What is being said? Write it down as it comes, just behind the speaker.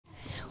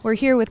We're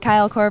here with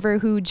Kyle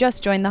Korver, who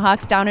just joined the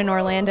Hawks down in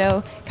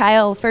Orlando.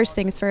 Kyle, first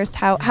things first,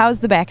 how's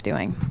the back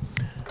doing?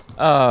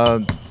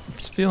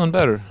 It's feeling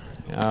better.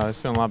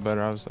 It's feeling a lot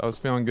better. I was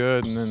feeling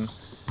good, and then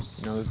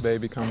this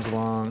baby comes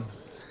along,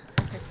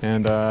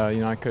 and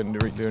I couldn't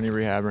do any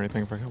rehab or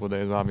anything for a couple of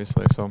days,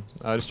 obviously. So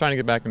just trying to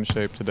get back into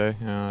shape today.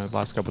 The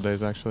last couple of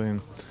days actually,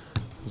 and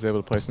was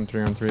able to play some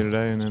 3-on-3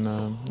 today, and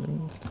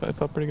then it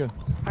felt pretty good.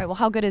 All right. Well,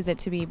 how good is it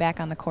to be back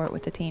on the court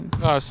with the team?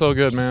 Oh, it's so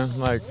good, man.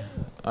 Like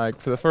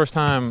for the first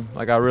time,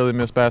 I really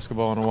missed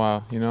basketball in a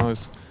while.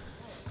 It's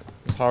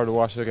hard to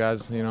watch the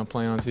guys, playing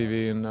on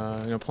TV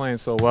and playing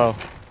so well.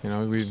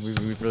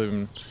 We've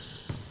really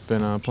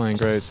been playing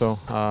great. So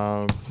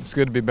it's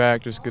good to be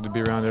back. Just good to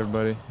be around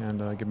everybody and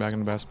get back in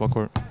the basketball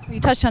court. You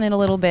touched on it a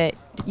little bit.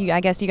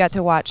 I guess you got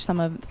to watch some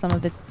of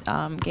the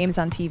games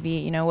on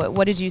TV.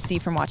 What did you see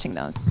from watching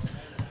those?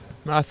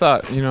 I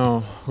thought,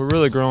 we're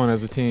really growing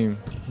as a team.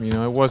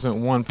 It wasn't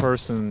one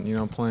person,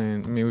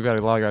 playing. I mean, we've got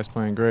a lot of guys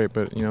playing great,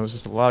 but, it was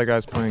just a lot of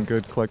guys playing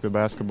good collective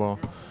basketball.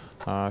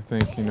 I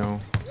think,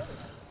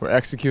 we're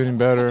executing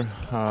better.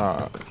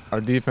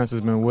 Our defense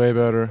has been way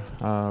better.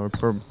 We're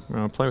playing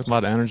with a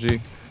lot of energy,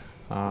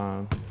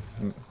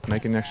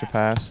 making an extra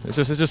pass. It's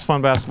just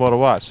fun basketball to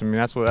watch. I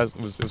mean, it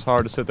was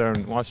hard to sit there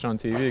and watch it on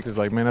TV because,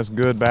 man, that's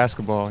good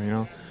basketball,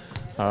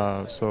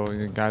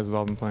 So guys have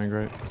all been playing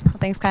great. Well,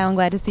 thanks, Kyle. I'm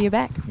glad to see you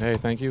back. Hey,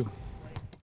 thank you.